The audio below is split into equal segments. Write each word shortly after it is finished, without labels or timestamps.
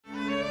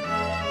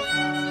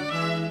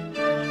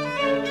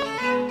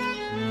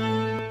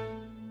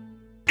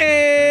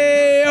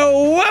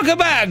welcome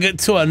back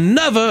to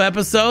another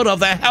episode of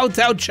the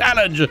Hotel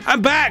Challenge.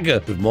 I'm back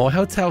with more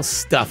hotel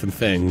stuff and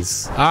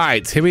things. All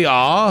right, here we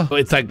are.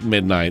 It's like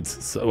midnight.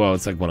 So, well,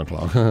 it's like 1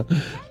 o'clock.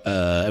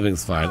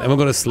 Everything's fine. Everyone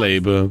go to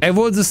sleep.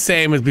 Everyone's the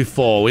same as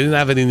before. We didn't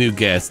have any new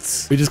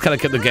guests. We just kind of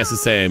kept the guests the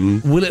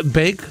same. Will it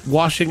bake?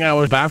 Washing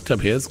our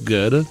bathtub here. It's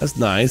good. That's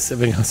nice.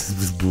 Everything else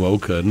is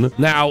broken.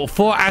 Now,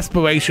 for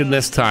aspiration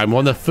this time, we're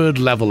on the 3rd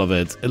level of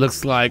it. It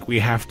looks like we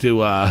have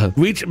to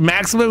reach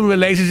maximum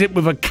relationship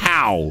with a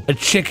cow, a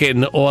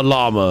chicken, or a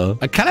llama.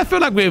 I kind of feel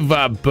like we've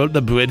built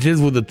the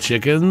bridges with the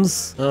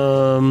chickens.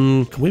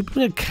 Can we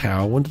bring a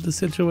cow into the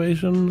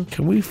situation?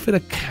 Can we fit a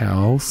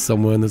cow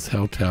somewhere in this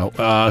hotel?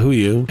 Who are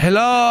you?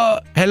 Hello?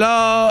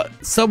 Hello?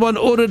 Someone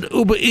ordered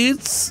Uber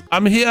Eats?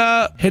 I'm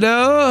here.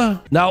 Hello?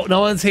 No,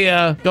 no one's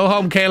here. Go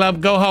home,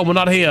 Caleb. Go home. We're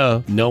not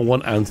here. No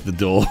one answered the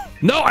door.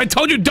 No, I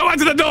told you, don't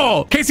answer the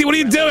door. Casey, what are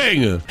you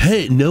doing?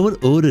 Hey, no one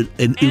ordered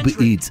an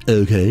Uber Eats,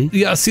 okay?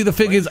 Yeah, see, the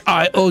thing is,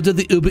 I ordered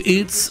the Uber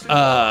Eats,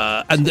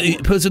 and the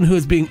person who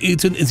is being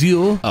eaten is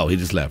you. Oh, he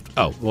just left.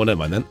 Oh, well, never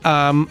mind then.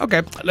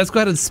 Okay, let's go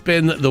ahead and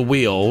spin the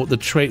wheel, the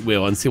trait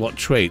wheel, and see what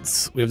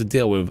traits we have to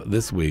deal with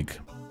this week.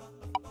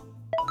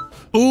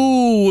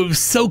 Ooh, it was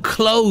so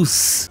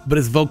close, but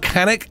it's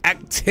volcanic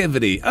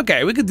activity.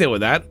 Okay, we could deal with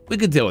that. We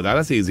could deal with that.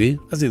 That's easy.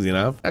 That's easy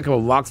enough. A couple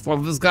of rocks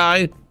from this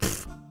guy.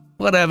 Pfft,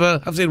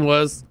 whatever. I've seen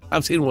worse.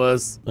 I've seen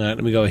worse. All right,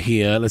 let me go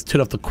here. Let's turn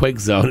off the quake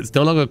zone. It's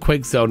no longer a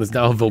quake zone. It's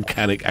now a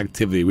volcanic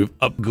activity. We've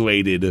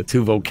upgraded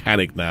to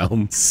volcanic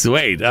now.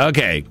 Sweet.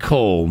 Okay,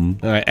 cool.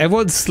 All right,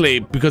 everyone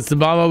sleep because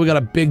tomorrow we got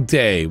a big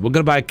day. We're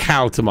going to buy a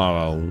cow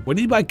tomorrow. Where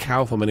do you buy a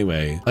cow from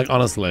anyway? Like,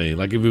 honestly,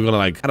 like if we're going to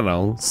like, I don't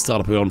know,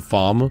 start up your own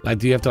farm. Like,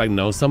 do you have to like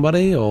know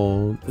somebody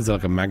or is it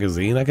like a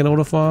magazine I can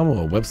order from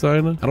or a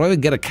website? How do I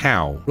even get a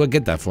cow? Where do I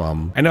get that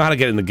from? I know how to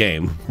get in the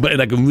game, but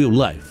like in real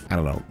life, I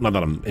don't know. Not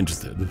that I'm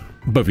interested,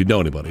 but if you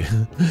know anybody.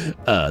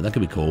 That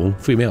could be cool.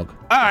 Free milk.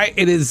 All right,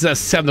 it is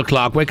 7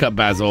 o'clock. Wake up,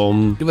 Basil.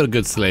 You've had a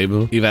good sleep.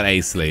 You've had a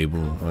sleep.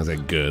 I was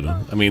like, good.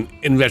 I mean,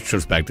 in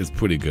retrospect, it's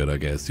pretty good, I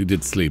guess. You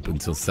did sleep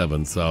until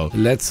 7, so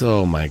let's.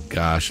 Oh my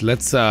gosh,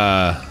 let's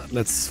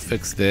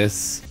fix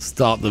this.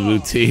 Start the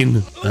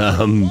routine.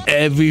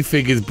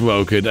 Everything is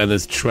broken and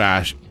there's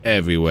trash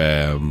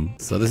everywhere.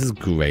 So this is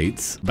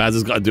great.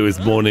 Basil's got to do his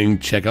morning.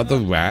 Check out the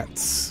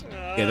rats.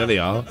 Yeah, there they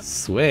are.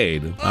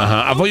 Sweet.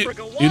 I thought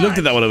you looked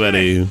at that one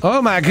already.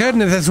 Oh my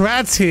goodness, there's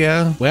rats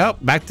here. Well,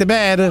 back to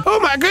bed. Oh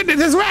my goodness,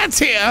 there's rats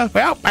here.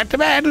 Well, back to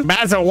bed.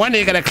 Basil, when are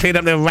you gonna clean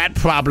up the rat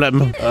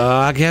problem?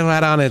 I'll get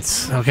right on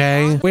it,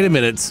 okay? Wait a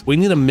minute. We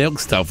need to milk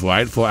stuff,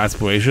 right, for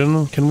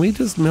aspiration? Can we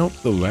just milk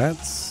the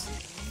rats?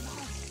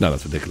 No,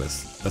 that's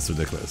ridiculous. That's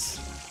ridiculous.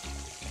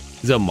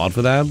 Is there a mod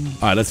for that?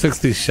 All right, let's fix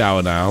this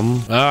shower now.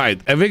 All right,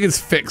 everything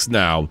is fixed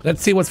now.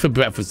 Let's see what's for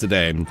breakfast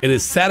today. It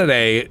is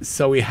Saturday,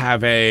 so we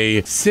have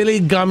a silly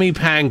gummy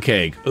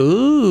pancake.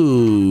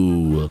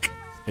 Ooh,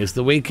 it's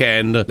the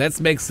weekend. Let's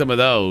make some of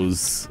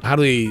those. How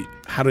do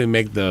we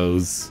make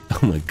those?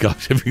 Oh my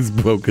gosh, everything's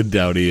broken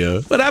down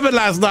here. What happened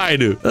last night?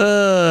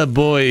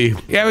 Boy.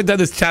 We haven't done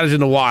this challenge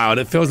in a while, and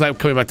it feels like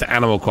coming back to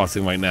Animal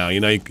Crossing right now. You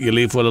know, you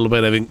leave for a little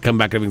bit, come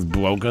back, everything's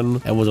broken.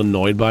 Everyone's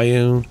annoyed by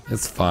you.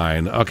 It's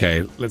fine.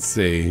 Okay, let's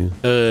see.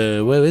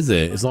 Where is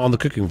it? It's not on the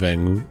cooking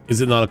thing.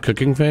 Is it not a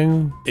cooking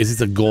thing? Is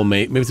it a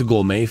gourmet? Maybe it's a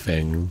gourmet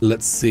thing.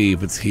 Let's see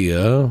if it's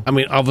here. I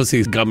mean,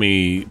 obviously,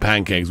 gummy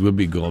pancakes would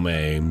be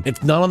gourmet.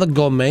 It's not on the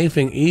gourmet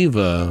thing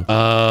either.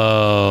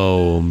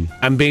 Oh,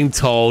 I'm being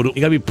told you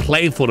gotta be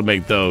playful to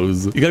make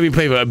those. You gotta be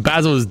playful.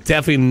 Basil is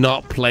definitely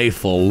not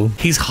playful.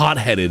 He's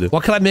hot-headed.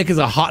 What can I make as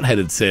a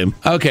hot-headed sim?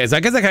 Okay, so I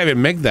guess I can't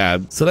even make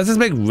that. So let's just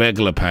make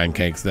regular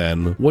pancakes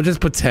then. We'll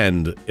just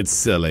pretend it's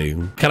silly.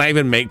 Can I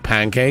even make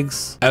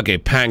pancakes? Okay,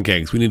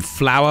 pancakes. We need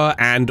flour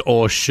and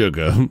or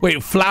sugar.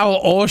 Wait, flour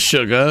or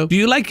sugar? Do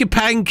you like your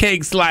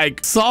pancakes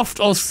like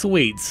soft or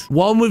sweet?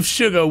 One with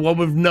sugar, one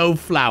with no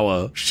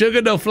flour.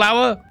 Sugar, no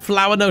flour?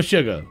 Flour, no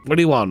sugar. What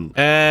do you want?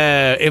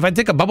 If I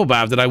take a bubble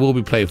bath, then I will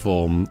be playful.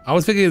 I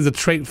was thinking it's a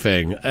trait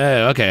thing.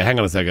 Okay, hang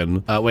on a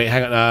second. Wait,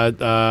 hang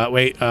on.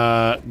 Wait, get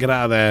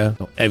out of there.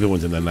 Oh,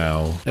 everyone's in there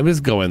now. Let me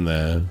just go in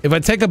there. If I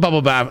take a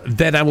bubble bath,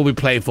 then I will be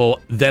playful.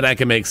 Then I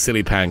can make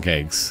silly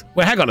pancakes.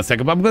 Wait, hang on a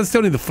second. But I'm going to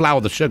still need the flour,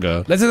 the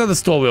sugar. Let's go to the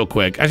store real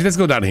quick. Actually, let's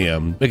go down here.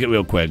 Make it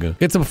real quick.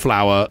 Get some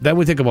flour. Then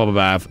we take a bubble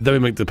bath. Then we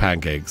make the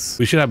pancakes.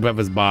 We should have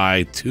breakfast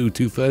by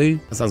 2:30.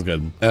 That sounds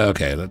good.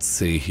 Okay, let's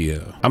see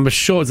here. I'm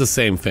sure it's the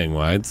same thing,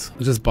 right?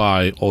 Let's just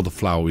buy all the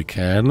flour we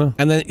can.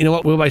 And then, you know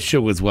what? We'll buy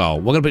sugar as well.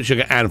 We're gonna put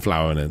sugar and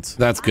flour in it.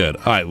 That's good.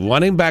 All right,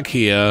 running back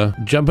here,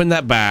 jump in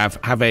that bath,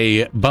 have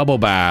a bubble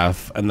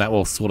bath, and that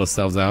will sort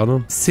ourselves out.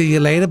 See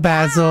you later,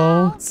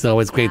 Basil. It's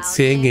always great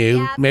seeing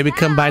you. Maybe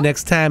come by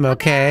next time,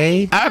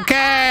 okay?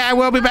 Okay, I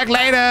will be back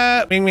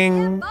later. Bing,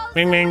 bing,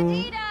 bing,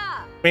 bing.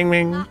 Ring,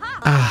 ring.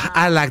 Ah,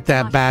 I like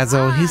that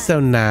Basil. He's so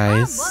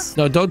nice.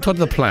 No, don't touch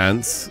the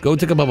plants. Go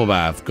take a bubble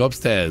bath. Go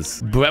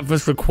upstairs.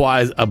 Breakfast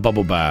requires a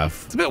bubble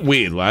bath. It's a bit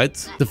weird, right?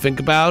 To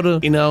think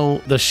about. You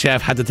know, the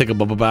chef had to take a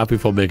bubble bath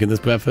before making this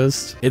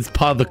breakfast. It's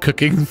part of the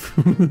cooking.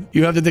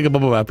 You have to take a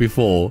bubble bath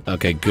before.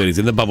 Okay, good. He's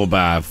in the bubble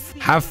bath.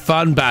 Have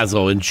fun,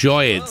 Basil.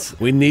 Enjoy it.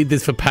 We need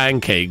this for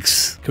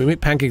pancakes. Can we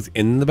make pancakes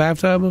in the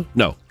bathtub?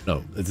 No.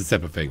 No, it's a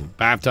separate thing.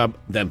 Bathtub,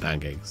 then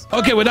pancakes.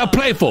 Okay, we're now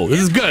playful. This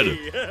is good.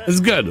 This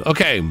is good.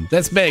 Okay,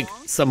 let's make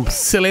some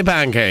silly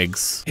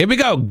pancakes. Here we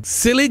go.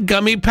 Silly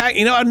gummy pancakes.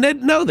 You know, I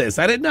didn't know this.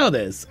 I didn't know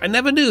this. I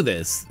never knew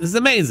this. This is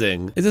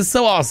amazing. This is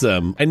so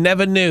awesome. I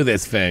never knew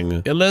this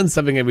thing. You learn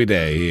something every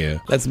day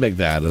here. Let's make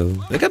that.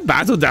 Look at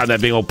Basil down there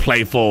being all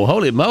playful.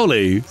 Holy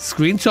moly.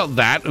 Screenshot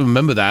that.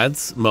 Remember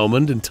that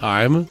moment in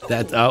time.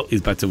 That, oh,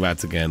 he's back to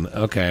rats again.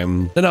 Okay.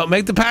 No,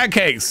 make the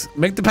pancakes.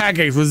 Make the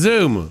pancakes.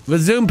 Resume.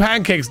 Resume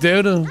pancakes.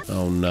 Dude.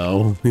 Oh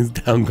no, he's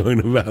down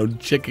going around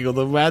checking all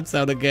the rats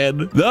out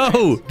again.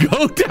 No,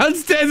 go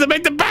downstairs and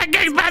make the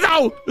pancakes,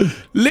 Basil.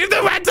 Leave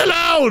the rats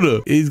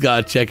alone. He's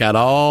got to check out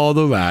all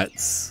the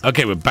rats.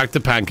 Okay, we're back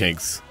to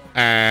pancakes.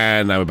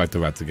 And now we're back to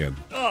rats again.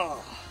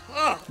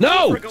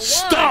 No!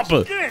 Stop!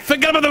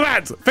 Forget about the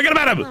rats! Forget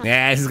about them!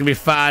 Yeah, this is gonna be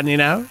fun, you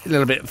know? A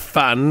little bit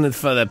fun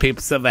for the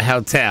peeps of the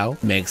hotel.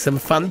 Make some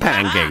fun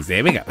pancakes.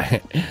 There we go.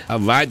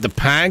 Alright, the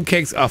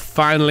pancakes are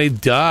finally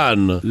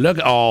done. Look,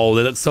 oh,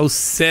 they look so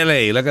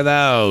silly. Look at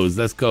those.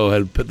 Let's go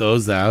ahead and put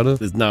those out.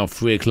 It's now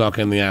 3 o'clock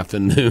in the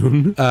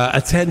afternoon.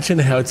 Attention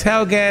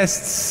hotel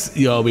guests.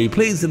 You'll be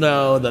pleased to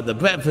know that the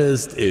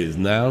breakfast is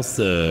now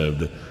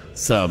served.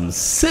 Some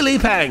silly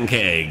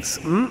pancakes.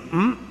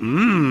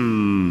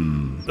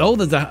 Oh,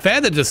 there's a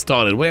fair that just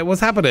started. Wait, what's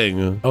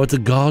happening? Oh, it's a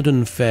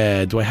garden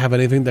fair. Do I have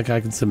anything that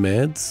I can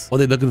submit? What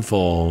are they looking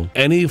for?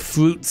 Any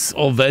fruits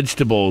or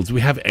vegetables? Do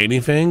we have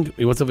anything?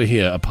 Wait, what's over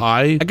here? A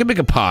pie? I can make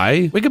a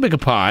pie. We can make a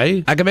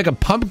pie. I can make a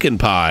pumpkin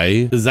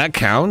pie. Does that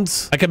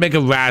count? I can make a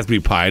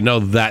raspberry pie. No,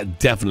 that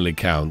definitely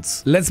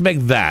counts. Let's make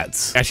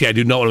that. Actually, I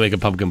do not want to make a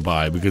pumpkin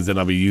pie because then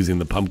I'll be using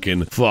the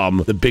pumpkin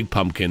from the big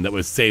pumpkin that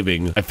we're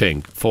saving, I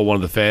think, for one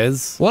of the fairs.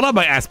 What are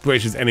my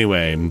aspirations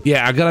anyway?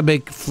 Yeah, I gotta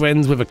make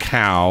friends with a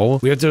cow.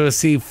 We have to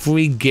receive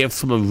free gifts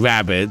from a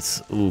rabbit.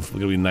 Oof, we're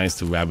gonna be nice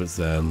to rabbits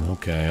then.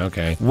 Okay,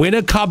 okay. Win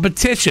a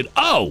competition.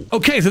 Oh,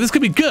 okay, so this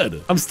could be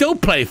good. I'm still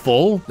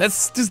playful.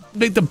 Let's just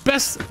make the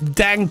best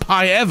dang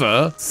pie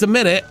ever.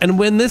 Submit it and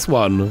win this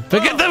one.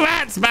 Forget the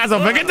rats, Basil.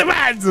 Forget the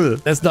rats.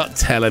 Let's not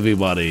tell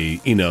everybody,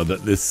 you know,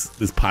 that this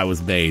pie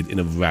was made in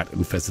a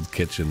rat-infested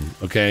kitchen,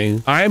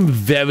 okay? I'm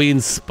very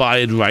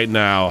inspired right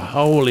now.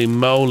 Holy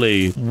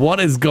moly. What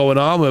is going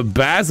on with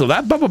Basil?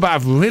 That bubble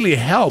bath really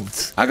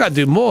helped. I gotta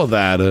do more of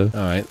that. All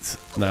right,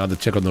 now to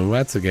check on the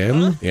rats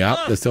again. Yeah,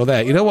 they're still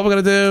there. You know what we're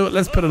gonna do?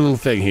 Let's put a little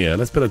thing here.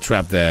 Let's put a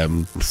trap there.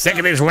 I'm sick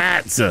of these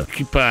rats.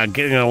 Keep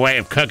getting in the way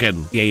of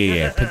cooking.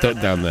 Yeah. Put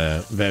that down there.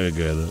 Very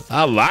good.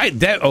 All right.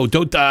 Oh,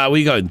 don't. Where are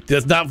you going?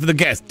 That's not for the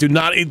guests. Do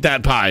not eat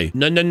that pie.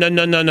 No.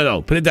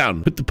 Put it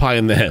down. Put the pie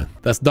in there.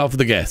 That's not for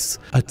the guests.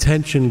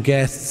 Attention,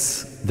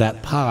 guests.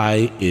 That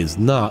pie is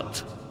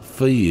not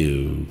for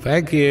you.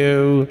 Thank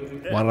you.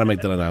 Why did I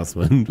make that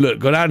announcement? Look,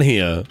 go down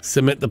here.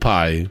 Submit the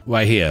pie.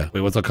 Right here.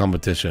 Wait, what's our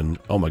competition?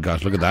 Oh my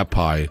gosh, look at that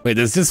pie. Wait,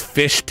 there's just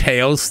fish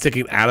tails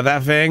sticking out of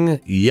that thing?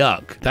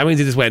 Yuck. That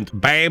means it just went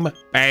bam,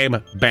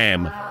 bam,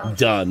 bam.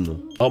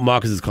 Done. Oh,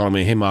 Marcus is calling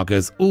me. Hey,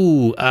 Marcus.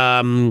 Ooh, you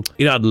know,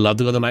 I'd love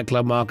to go to the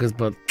nightclub, Marcus,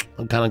 but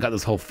I kind of got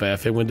this whole fair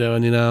thing we're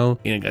doing, you know?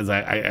 Because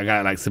I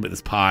gotta, like, submit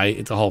this pie.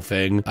 It's a whole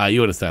thing.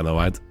 You understand, though,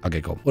 right?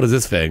 Okay, cool. What is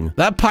this thing?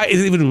 That pie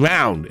isn't even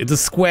round. It's a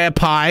square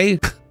pie.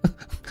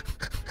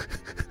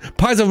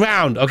 Pies are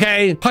round,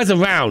 okay? Pies are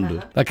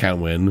round. That can't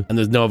win. And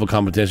there's no other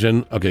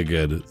competition. Okay,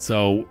 good.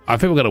 So I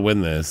think we're gonna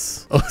win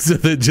this. Also,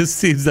 it just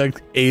seems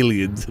like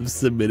aliens have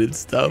submitted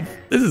stuff.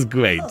 This is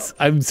great.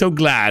 I'm so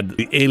glad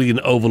the alien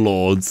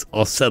overlords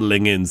are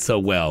settling in so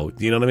well.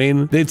 Do you know what I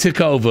mean? They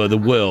took over the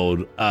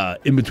world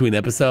in between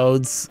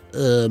episodes.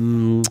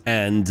 And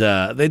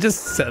they're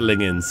just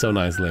settling in so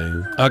nicely.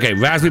 Okay,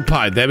 raspberry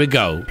pie. There we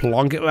go.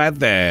 Plonk it right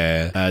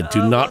there.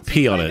 Do not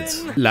pee on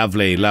it.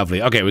 Lovely,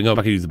 lovely. Okay, we can go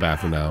back and use the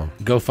bathroom now.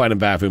 Go find a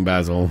bathroom,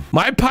 Basil.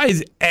 My pie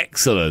is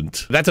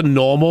excellent. That's a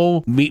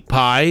normal meat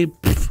pie.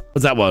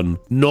 What's that one?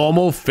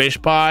 Normal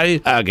fish pie?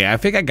 Okay, I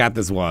think I got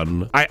this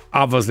one. I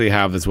obviously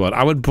have this one.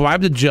 I would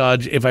bribe the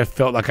judge if I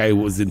felt like I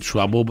was in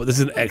trouble, but this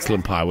is an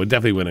excellent pie. We're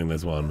definitely winning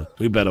this one.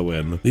 We better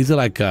win. These are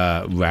like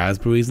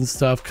raspberries and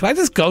stuff. Can I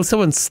just go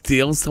somewhere and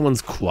steal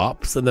someone's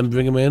crops and then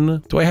bring them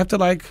in? Do I have to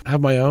like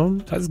have my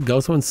own? Can I just go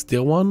somewhere and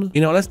steal one?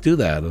 You know, let's do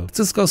that. Let's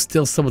just go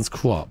steal someone's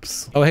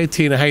crops. Oh, hey,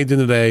 Tina. How you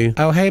doing today?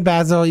 Oh, hey,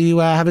 Basil. You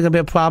having a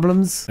bit of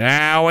problems?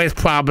 Always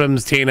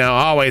problems, Tina.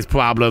 Always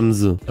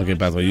problems. Okay,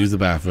 Basil, use the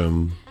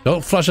bathroom.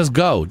 Don't flush us,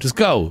 go. Just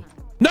go.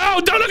 No,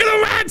 don't look at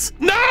the rats!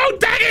 No,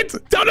 dang it!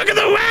 Don't look at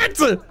the rats!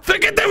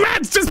 Forget the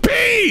rats, just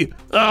pee!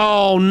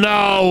 Oh,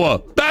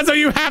 no. Basil,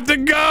 you have to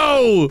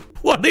go!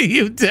 What are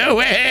you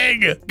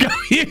doing? Go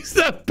use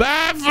the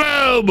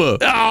bathroom!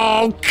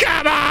 Oh,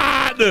 come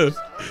on!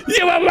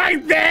 You were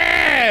right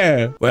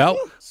there! Well,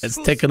 Let's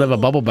take another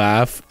bubble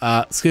bath.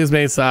 Excuse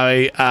me,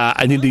 sorry.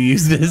 I need to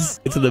use this.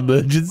 It's an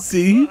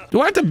emergency.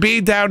 Do I have to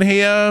be down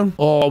here?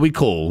 Or are we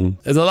cool?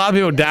 There's a lot of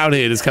people down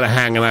here just kind of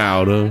hanging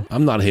out.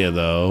 I'm not here,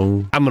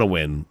 though. I'm gonna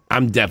win.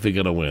 I'm definitely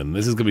gonna win.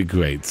 This is gonna be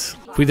great.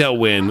 If we don't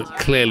win,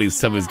 clearly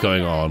something's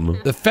going on.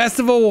 The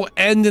festival will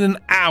end in an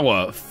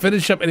hour.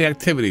 Finish up any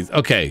activities.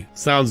 Okay,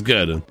 sounds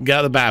good. Get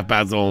out of the bath,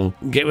 Basil.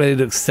 Get ready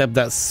to accept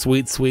that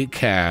sweet, sweet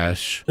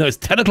cash. No, it's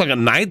 10 o'clock at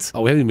night?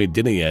 Oh, we haven't even made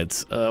dinner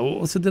yet.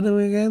 What's the dinner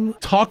again?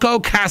 Taco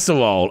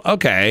casserole.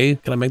 Okay.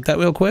 Can I make that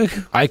real quick?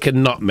 I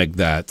cannot make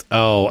that.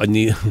 Oh, I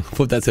need... I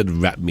thought that said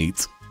rat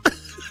meat.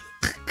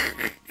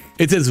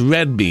 It says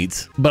red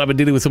meat, but I've been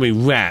dealing with so many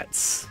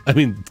rats. I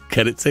mean,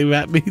 can it say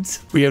rat meat?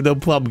 We have no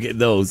problem getting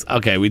those.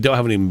 Okay, we don't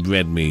have any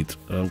red meat.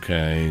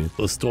 Okay.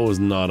 The store is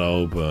not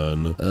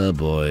open. Oh,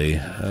 boy.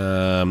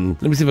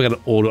 Let me see if I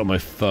can order on my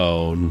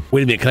phone.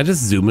 Wait a minute, can I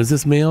just zoom as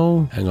this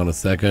meal? Hang on a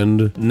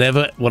second.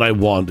 Never what I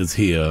want is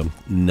here.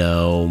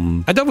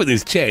 No. I don't think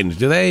these change,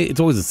 do they? It's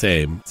always the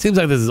same. Seems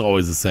like this is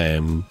always the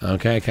same.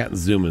 Okay, I can't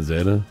zoom as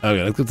it.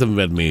 Okay, let's get some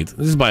red meat.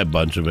 Let's just buy a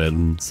bunch of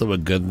it. So we're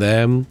good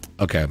there.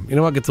 Okay, you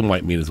know what? Get some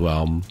white meat as well.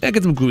 Yeah,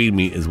 get some green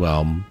meat as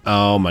well.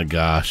 Oh my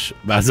gosh.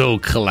 Basil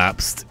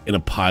collapsed in a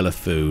pile of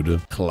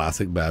food.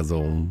 Classic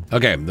Basil.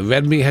 Okay, the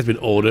red meat has been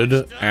ordered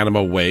and I'm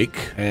awake.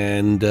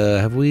 And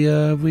have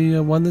we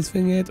won this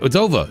thing yet? Oh, it's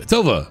over. It's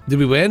over. Did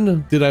we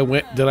win? Did I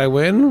win? Did I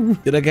win?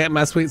 Did I get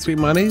my sweet, sweet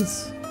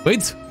monies? Wait,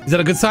 is that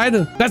a good sign?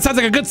 That sounds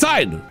like a good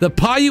sign. The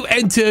pie you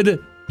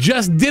entered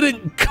just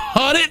didn't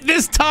cut it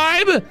this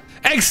time?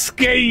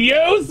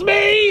 Excuse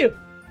me?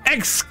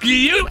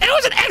 Excuse me? It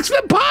was an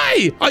excellent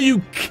pie! Are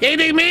you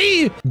kidding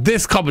me?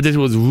 This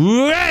competition was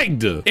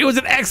rigged! It was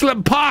an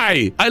excellent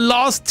pie! I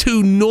lost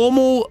to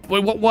normal...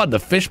 Wait, what won? The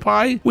fish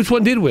pie? Which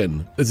one did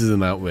win? This is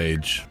an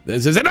outrage.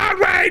 This is an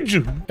outrage!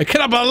 I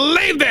cannot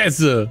believe this!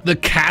 The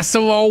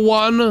casserole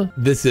one?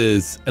 This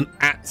is an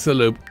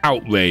absolute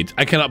outrage.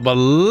 I cannot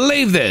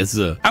believe this!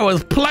 I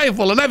was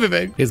playful and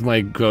everything! Here's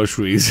my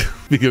groceries.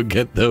 We can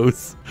get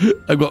those.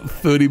 I've got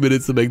 30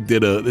 minutes to make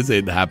dinner. This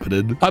ain't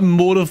happening. I'm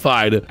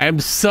mortified. I am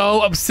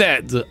so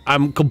upset.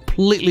 I'm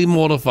completely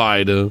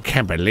mortified.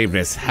 Can't believe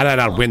this. How did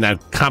I not win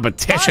that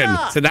competition?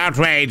 It's an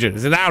outrage.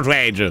 It's an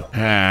outrage. Who do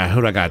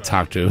I gotta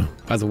talk to?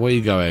 Basil, where are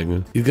you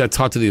going? You gotta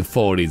talk to the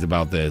authorities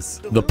about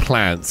this. The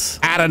plants.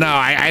 I don't know.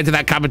 I entered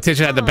that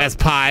competition at the best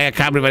pie. I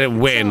can't believe I didn't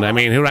win. I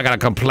mean, who do I gotta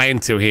complain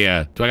to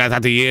here? Do I gotta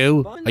talk to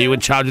you? Are you in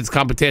charge of this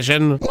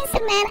competition?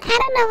 Listen, man, I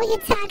don't know what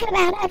you're talking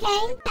about,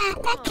 okay?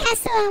 That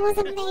casserole was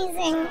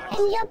amazing,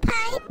 and your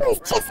pie was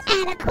just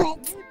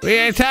adequate. What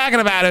are you talking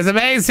about? It was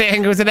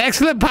amazing. It was an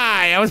excellent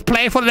pie. I was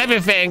playful and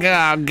everything.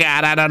 Oh,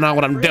 God, I don't know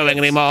what I'm doing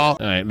anymore. All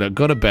right, look,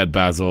 go to bed,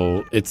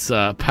 Basil. It's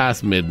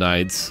past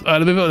midnight.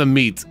 Let me put the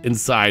meat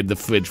inside the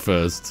fridge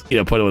first. You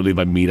know, probably want to leave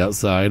my meat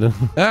outside. All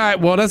right,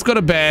 well, let's go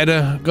to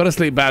bed. Go to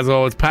sleep,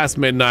 Basil. It's past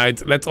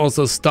midnight. Let's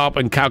also stop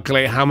and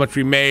calculate how much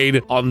we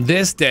made on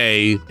this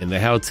day in the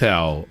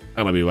hotel.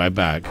 I'm gonna be right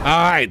back. All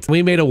right,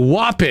 we made a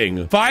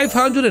whopping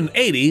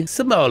 580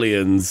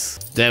 simoleons.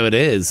 There it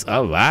is.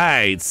 All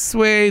right,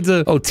 sweet.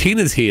 Oh,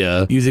 Tina's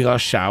here using our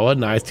shower.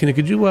 Nice. Tina,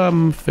 could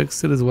you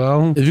fix it as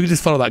well? If you could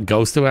just follow that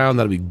ghost around,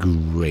 that'd be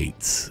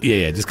great.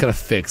 Yeah, just kind of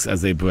fix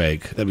as they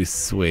break. That'd be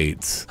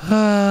sweet.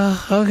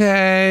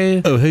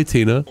 Okay. Oh, hey,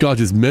 Tina. God,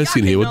 it's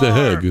messy in here. What the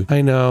heck?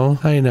 I know.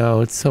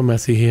 It's so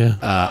messy here.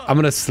 I'm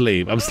gonna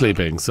sleep. I'm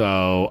sleeping,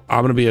 so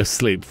I'm gonna be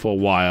asleep for a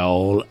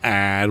while,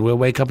 and we'll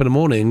wake up in the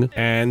morning,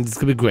 and it's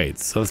gonna be great.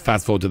 So let's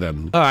fast forward to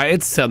them. All right,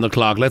 it's 7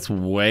 o'clock. Let's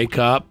wake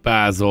up,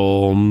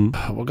 Basil.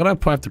 We're gonna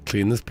probably have to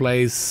clean this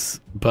place.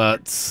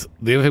 But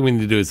the other thing we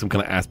need to do is some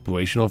kind of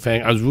aspirational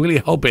thing. I was really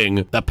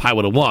hoping that pie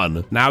would have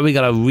won. Now we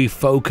gotta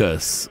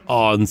refocus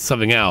on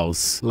something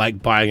else,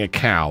 like buying a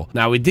cow.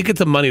 Now we did get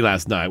some money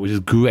last night, which is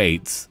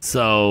great.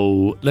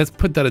 So let's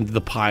put that into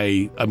the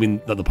pie. I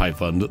mean, not the pie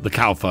fund, the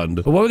cow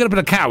fund. But where are we gonna put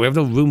a cow? We have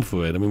no room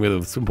for it. I mean, we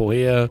have a swim pool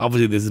here.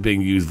 Obviously, this is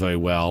being used very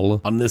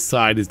well. On this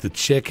side is the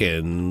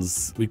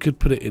chickens. We could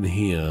put it in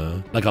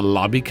here, like a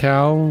lobby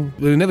cow.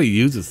 We never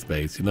use this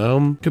space, you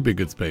know? Could be a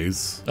good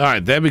space. All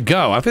right, there we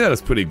go. I think that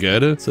is pretty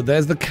good. So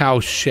there's the cow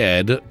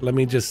shed. Let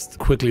me just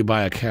quickly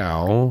buy a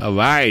cow. All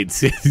right.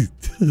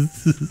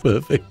 This is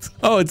perfect.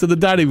 Oh, it's in the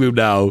dining room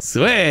now.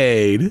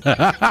 Sweet.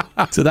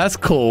 So that's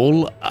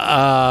cool.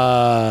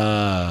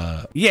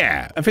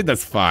 Yeah, I think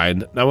that's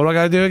fine. Now what do I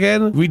gotta do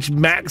again? Reach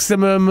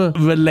maximum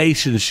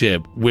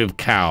relationship with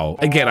cow.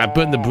 Again, I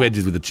burnt the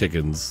bridges with the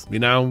chickens. You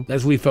know?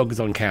 Let's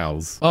refocus on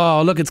cows.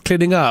 Oh, look, it's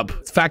cleaning up.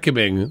 It's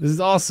vacuuming. This is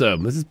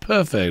awesome. This is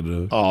perfect.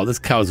 Oh, this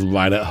cow's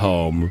right at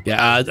home.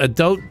 Yeah,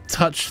 don't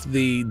touch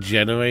the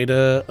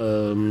generator.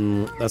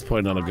 That's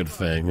probably not a good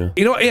thing.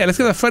 You know what? Yeah, let's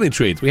get the funny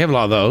treats. We have a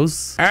lot of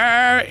those.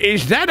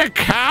 Is that a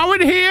cow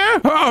in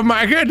here? Oh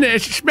my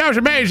goodness, it smells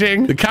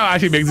amazing. The cow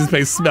actually makes this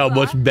place smell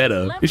much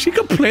better. Is she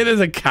complaining there's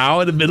a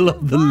cow in the middle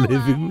of the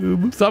living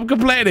room? Stop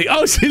complaining.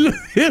 Oh,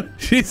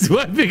 she's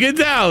wiping it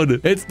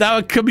down. It's now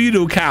a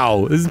communal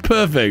cow. This is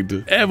perfect.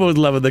 Everyone's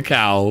loving the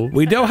cow.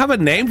 We don't have a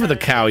name for the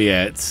cow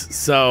yet.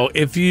 So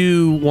if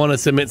you want to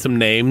submit some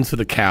names for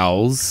the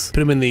cows, put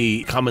them in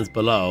the comments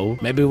below.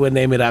 Maybe we'll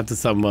name it after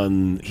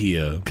someone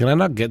here. Can I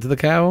not get to the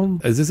cow?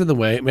 Is this in the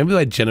way? Maybe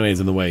my generator's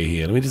in the way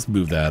here. Let me just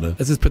move that.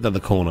 Let's just put that in the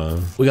corner.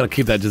 We gotta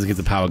keep that just in case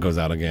the power goes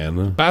out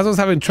again. Basil's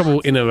having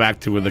trouble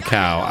interacting with the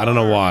cow. I don't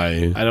know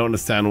why. I don't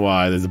understand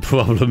why. There's a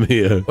problem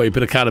here. Oh, you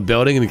put a cow in a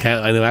building and you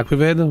can't interact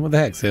with it? What the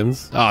heck,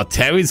 Sims? Oh,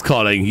 Terry's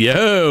calling.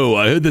 Yo,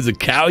 I heard there's a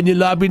cow in your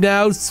lobby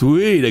now.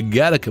 Sweet, I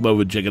gotta come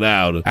over and check it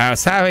out. Oh,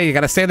 sorry, you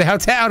gotta stay in the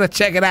hotel to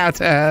check it out,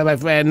 my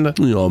friend.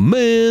 Oh,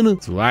 man.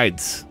 That's right.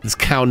 This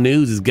cow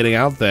news is getting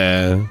out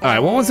there. All right,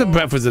 what was the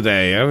breakfast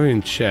today? I haven't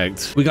even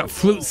checked. We got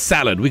fruit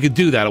salad. We could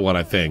do that at one,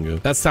 I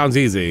think. That sounds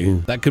easy.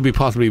 That could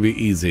possibly be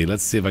easy.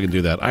 Let's see if I can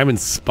do that. I'm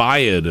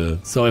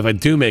inspired. So if I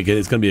do make it,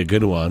 it's gonna be a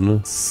good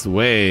one.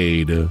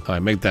 Sweet. All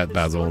right, make that,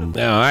 Basil. All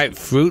right,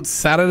 fruit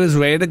salad is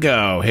ready to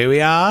go. Here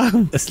we are.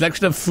 A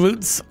selection of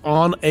fruits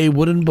on a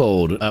wooden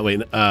board.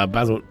 Wait,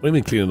 Basil, what do you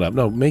mean clean it up?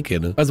 No, make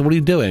it. Basil, what are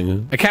you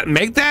doing? I can't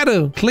make that.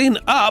 Clean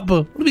up?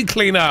 What do you mean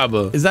clean up?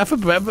 Is that for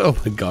breakfast? Oh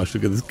my gosh,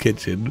 look at this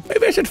kitchen.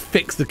 Maybe I should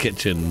fix the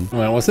kitchen. All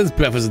right, well, since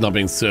breakfast is not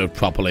being served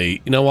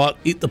properly, you know what?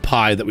 Eat the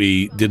pie that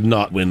we did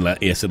not win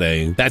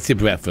yesterday. That's your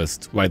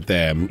breakfast right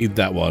there. Eat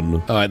that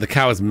one. All right, the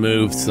cow has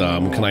moved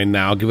some. Can I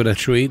now give it a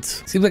treat?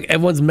 Seems like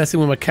everyone's messing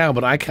with my cow,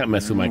 but I can't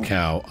mess with my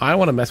cow. I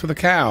want to mess with the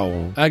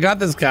cow. I got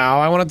this cow.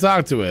 I want to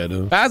talk to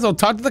it. Basil,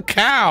 talk to the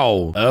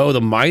cow. Oh,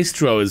 the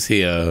maestro is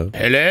here.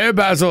 Hello,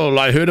 Basil.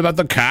 I heard about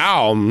the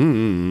cow.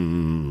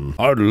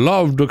 I'd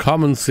love to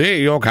come and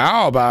see your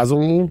cow,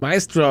 Basil.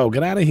 Maestro,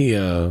 get out of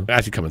here.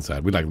 Actually, come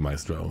inside. We like the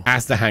maestro.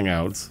 Ask to hang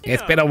out.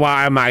 It's been a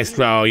while,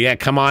 maestro. Yeah,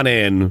 come on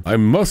in. I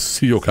must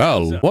see your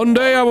cow. One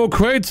day I will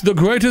create the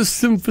greatest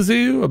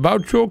symphony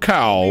about your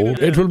cow.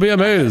 It will be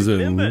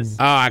amazing. Oh,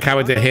 I can't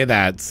wait to hear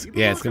that.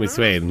 Yeah, it's gonna be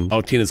sweet.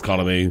 Oh, Tina's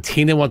calling me.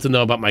 Tina wants to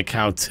know about my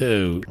cow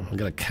too. I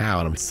got a cow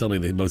and I'm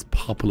suddenly the most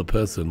popular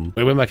person.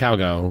 Wait, where'd my cow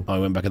go? Oh, I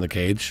went back in the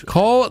cage.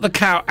 Call the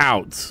cow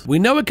out. We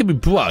know it can be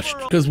brushed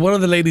because one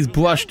of the ladies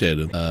brushed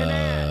it.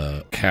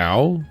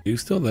 Cow? Are you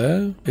still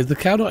there? Is the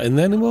cow not in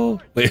there anymore?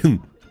 Wait.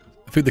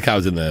 I think the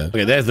cow's in there.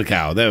 Okay, there's the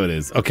cow. There it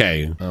is.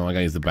 Okay. Oh, I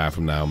gotta use the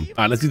bathroom now. All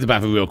right, let's use the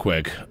bathroom real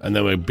quick. And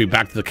then we'll be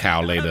back to the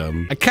cow later.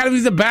 I can't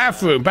use the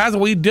bathroom. Basil,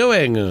 what are you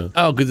doing?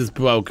 Oh, because it's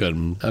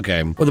broken.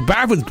 Okay. Well, the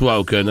bathroom's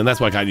broken, and that's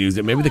why I can't use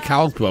it. Maybe the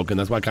cow's broken.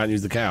 That's why I can't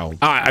use the cow. All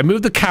right, I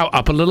moved the cow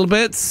up a little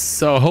bit.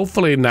 So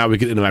hopefully now we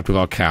can interact with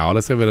our cow.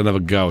 Let's give it another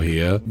go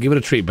here. Give it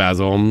a treat,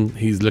 Basil.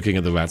 He's looking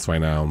at the rats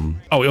right now.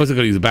 Oh, we also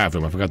gotta use the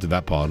bathroom. I forgot to do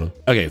that part.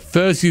 Okay,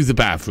 first use the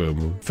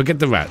bathroom. Forget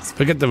the rats.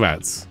 Forget the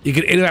rats. You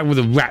can interact with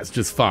the rats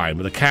just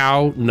fine, but the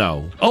cow,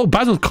 no. Oh,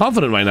 Basil's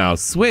confident right now.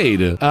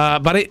 Sweet.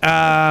 Buddy,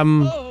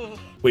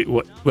 wait,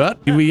 what?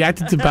 You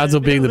reacted to Basil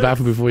being in the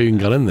bathroom before you even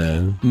got in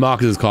there.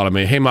 Marcus is calling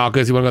me. Hey,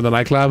 Marcus, you want to go to the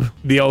nightclub?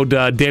 The old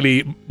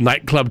daily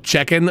nightclub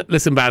check-in.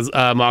 Listen,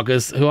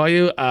 Marcus, who are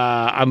you?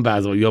 I'm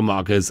Basil. You're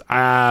Marcus.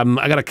 I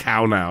got a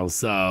cow now,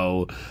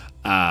 so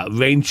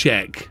rain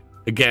check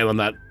again on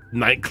that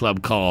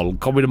nightclub call.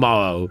 Call me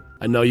tomorrow.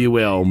 I know you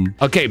will.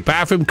 Okay,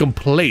 bathroom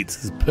complete.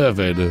 This is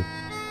perfect.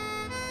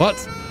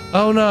 What?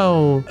 Oh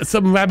no,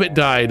 some rabbit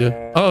died.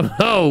 Oh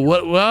no,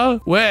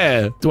 what?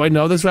 Where? Do I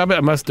know this rabbit?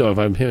 I must know if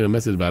I'm hearing a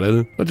message about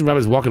it. Bunch of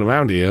rabbits walking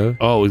around here.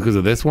 Oh, it's because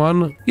of this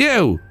one?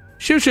 You!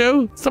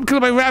 Shoo-shoo! Stop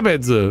killing my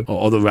rabbits! Oh,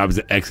 all the rabbits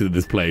are exiting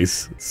this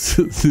place.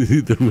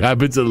 The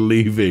rabbits are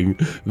leaving.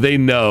 They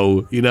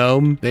know, you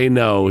know? They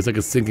know. It's like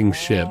a sinking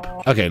ship.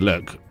 Okay,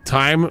 look.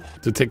 Time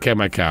to take care of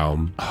my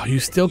cow. Oh, you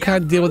still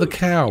can't deal with a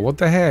cow. What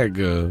the heck?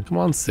 Come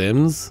on,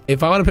 Sims.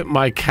 If I want to put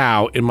my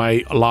cow in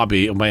my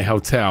lobby of my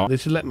hotel, they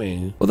should let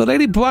me. Well, the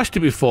lady brushed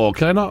it before.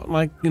 Can I not,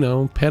 like, you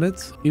know, pet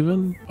it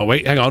even? Oh,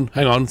 wait. Hang on.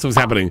 Something's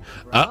happening.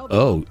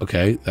 Oh,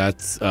 okay.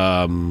 That's,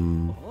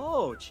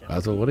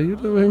 Basil, what are you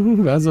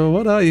doing? Basil,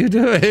 what are you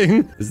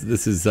doing?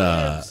 This is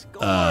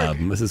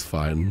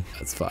fine.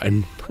 That's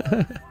fine.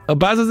 Oh,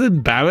 Basil's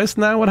embarrassed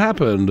now? What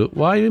happened?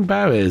 Why are you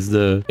embarrassed?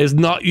 It's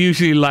not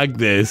usually like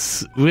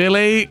this.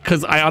 Really?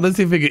 Because I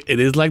honestly think it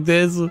is like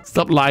this.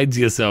 Stop lying to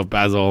yourself,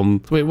 Basil.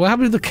 Wait, what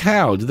happened to the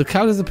cow? Did the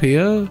cow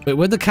disappear? Wait,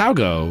 where'd the cow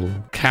go?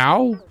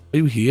 Cow? Are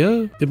you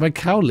here? Did my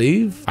cow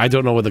leave? I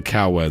don't know where the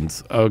cow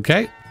went.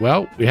 Okay.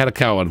 Well, we had a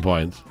cow at one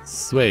point.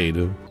 Sweet.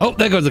 Oh,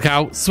 there goes the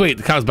cow. Sweet.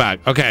 The cow's back.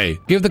 Okay.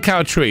 Give the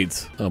cow a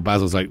treat. Oh,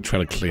 Basil's like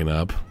trying to clean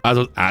up.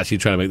 Basil's actually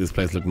trying to make this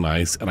place look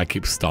nice, and I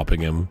keep stopping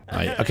him.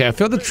 Okay, I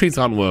feel the treats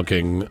aren't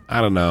working.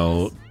 I don't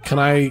know. Can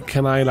I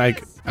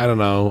like I don't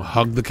know.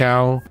 Hug the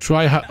cow.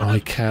 Try oh, I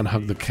can't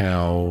hug the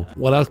cow.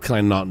 What else can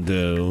I not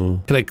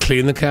do? Can I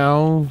clean the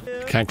cow?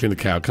 Can't clean the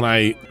cow. Can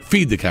I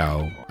feed the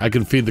cow? I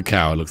can feed the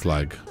cow, it looks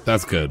like.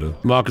 That's good.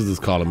 Marcus is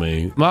calling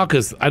me.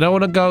 Marcus, I don't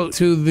want to go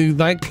to the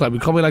nightclub. You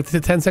called me like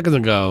 10 seconds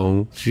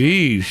ago.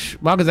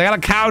 Sheesh. Marcus, I got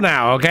a cow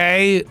now,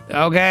 okay?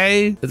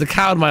 Okay? There's a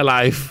cow in my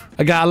life.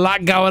 I got a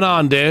lot going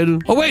on,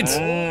 dude. Oh, wait.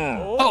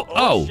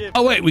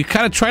 Oh, wait. We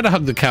kind of tried to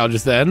hug the cow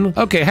just then.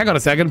 Okay, hang on a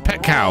second.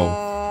 Pet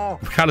cow.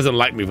 The cow doesn't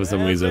like me for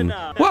some reason.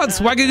 What?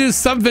 Why can you do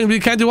something but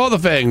you can't do all the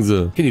things?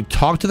 Can you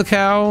talk to the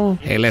cow?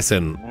 Hey,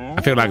 listen.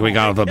 I feel like we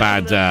got off a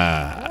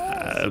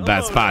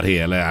bad spot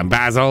here. I'm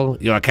Basil.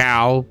 You're a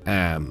cow.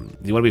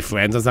 You want to be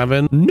friends or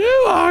something? No,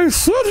 I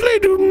certainly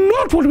do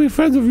not want to be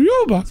friends with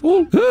you,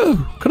 Basil.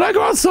 Can I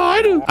go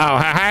outside? Oh,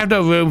 I have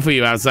no room for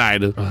you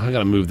outside. Oh, I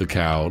gotta move the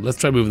cow. Let's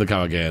try moving the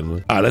cow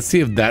again. Let's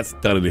see if that's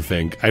done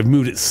anything. I've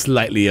moved it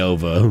slightly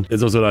over.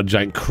 There's also a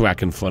giant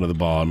crack in front of the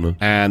barn.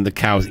 And the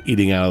cow's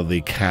eating out of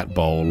the cat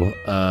bowl.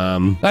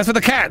 That's for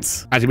the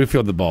cats. Actually, we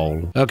filled the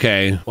bowl.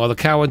 Okay, well, the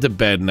cow went to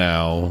bed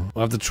now.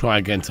 We'll have to try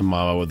again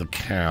tomorrow with the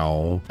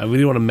cow. I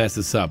really want to mess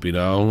this up, you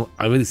know?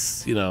 I really,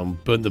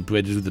 burnt the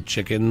bridges with the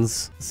chickens.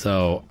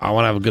 So I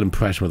want to have a good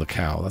impression with a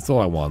cow. That's all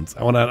I want.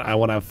 I want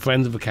to have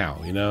friends with a cow,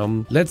 you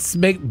know? Let's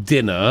make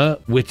dinner,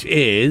 which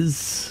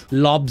is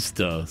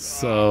lobster.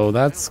 So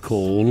that's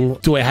cool.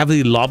 Do I have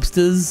any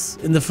lobsters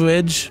in the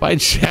fridge by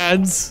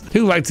chance?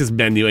 Who writes this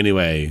menu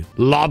anyway?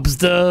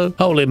 Lobster?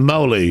 Holy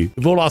moly.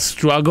 With all our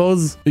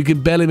struggles, we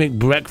can barely make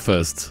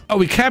breakfast. Oh,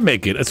 we can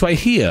make it. It's right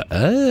here.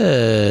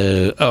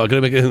 Oh, I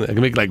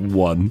can make like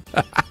one.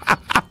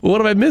 What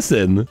am I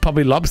missing?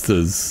 Probably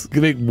lobsters. I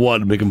can make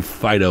one, make them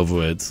fight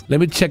over it. Let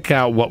me check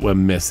out what we're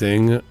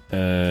missing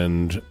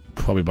and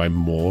probably buy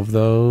more of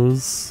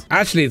those.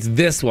 Actually, it's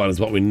this one is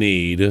what we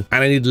need. And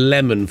I need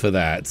lemon for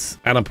that.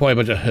 And I'll probably a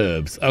bunch of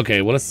herbs.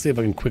 Okay, well, let's see if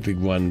I can quickly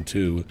run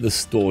to the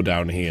store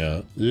down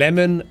here.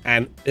 Lemon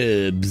and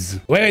herbs.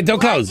 Wait, don't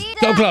close.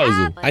 Don't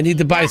close. I need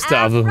to buy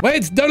stuff.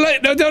 Wait, don't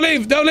leave. No, don't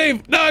leave. Don't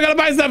leave. No, I gotta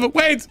buy stuff.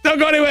 Wait, don't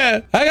go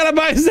anywhere. I gotta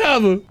buy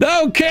stuff.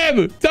 No,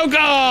 Kim. Don't go.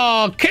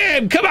 Oh,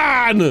 Kim, come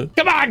on.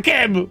 Come on,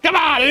 Kim. Come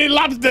on. I need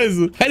lobsters.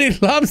 I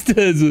need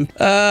lobsters.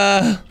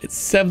 It's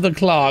 7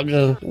 o'clock.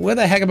 Where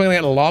the heck am I gonna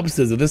get lobsters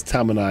at this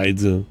time of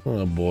night?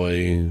 Oh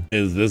boy.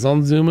 Is this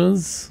on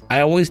Zoomers? I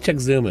always check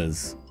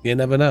Zoomers. You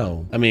never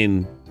know. I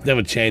mean, it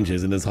never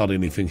changes and there's hardly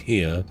anything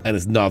here and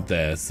it's not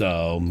there.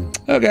 So,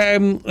 okay,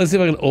 let's see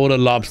if I can order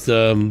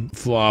lobster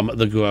from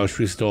the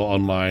grocery store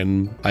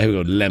online. Here we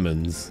go,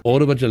 lemons.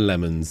 Order a bunch of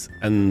lemons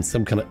and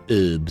some kind of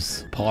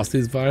herbs.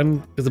 Parsley's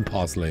fine. There's a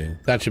parsley.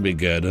 That should be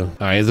good. All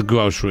right, here's the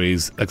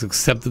groceries. Let's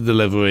accept the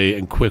delivery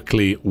and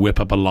quickly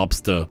whip up a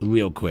lobster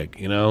real quick,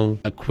 you know?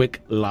 A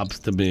quick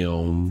lobster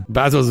meal.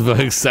 Basil's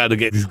very excited to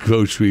get these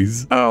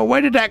groceries. Oh,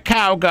 where did that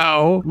cow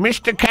go?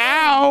 Mr.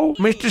 Cow?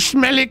 Mr.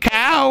 Smelly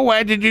Cow,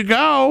 where did you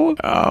go? Oh,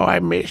 I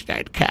missed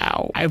that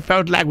cow. I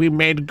felt like we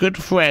made good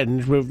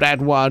friends with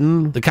that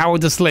one. The cow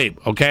went to sleep,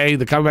 okay?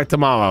 They're coming back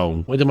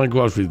tomorrow. Where did my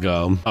groceries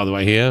go? Oh, they're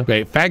right here.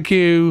 Great, thank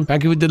you.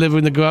 Thank you for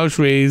delivering the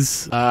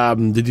groceries.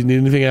 Did you need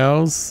anything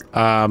else?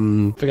 I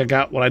think I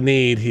got what I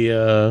need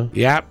here.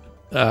 Yep.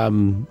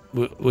 So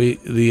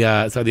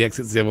the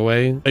exit's the other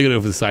way. Are you gonna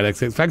go for the side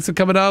exit? Thanks for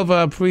coming over.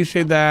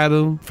 Appreciate that.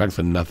 Thanks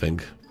for nothing.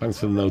 Thanks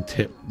for no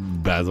tip,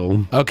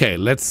 Basil. Okay,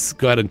 let's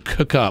go ahead and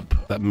cook up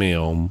that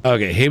meal.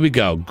 Okay, here we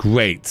go.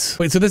 Great.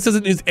 Wait, so this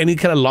doesn't use any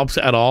kind of lobster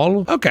at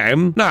all? Okay,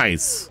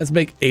 nice. Let's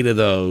make 8 of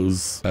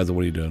those. Basil,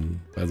 what are you doing?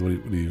 Basil,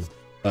 what are you?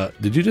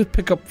 Did you just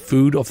pick up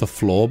food off the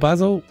floor,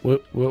 Basil?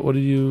 What are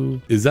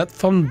you? Is that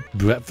from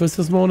breakfast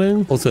this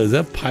morning? Also, is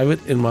there a pirate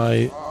in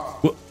my...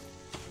 What?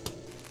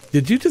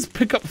 Did you just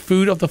pick up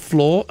food off the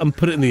floor and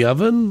put it in the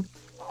oven?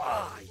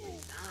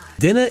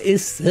 Dinner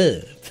is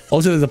served.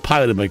 Also, there's a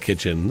pilot in my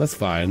kitchen. That's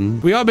fine.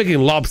 We are making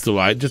lobster,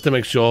 right? Just to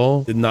make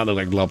sure. Did not look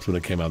like lobster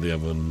when it came out of the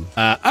oven.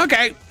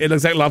 Okay. It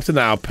looks like lobster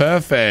now.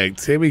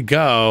 Perfect. Here we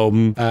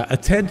go.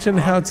 Attention,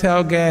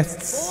 hotel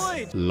guests.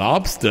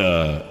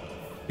 Lobster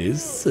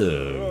is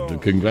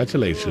served.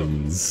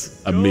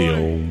 Congratulations. A meal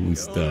and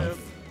stuff.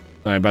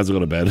 All right, Basil, go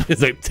to bed.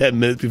 It's like 10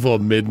 minutes before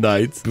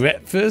midnight.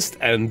 Breakfast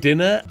and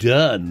dinner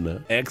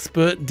done.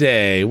 Expert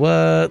day.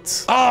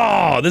 What?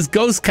 Oh, this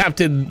ghost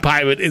captain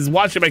pirate is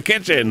watching my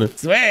kitchen.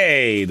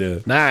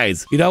 Sweet.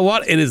 Nice. You know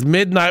what? It is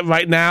midnight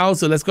right now,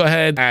 so let's go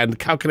ahead and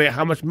calculate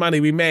how much money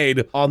we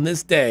made on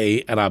this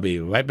day, and I'll be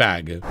right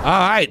back. All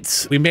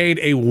right. We made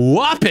a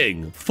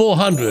whopping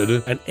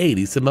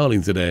 480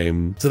 simoleons today.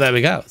 So there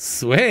we go.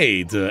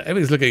 Sweet.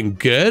 Everything's looking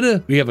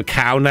good. We have a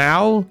cow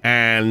now,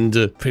 and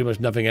pretty much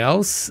nothing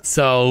else.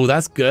 So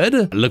that's good.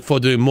 I look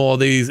forward to doing more of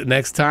these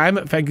next time.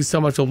 Thank you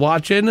so much for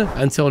watching.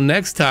 Until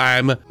next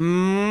time,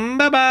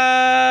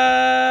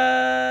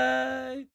 bye-bye.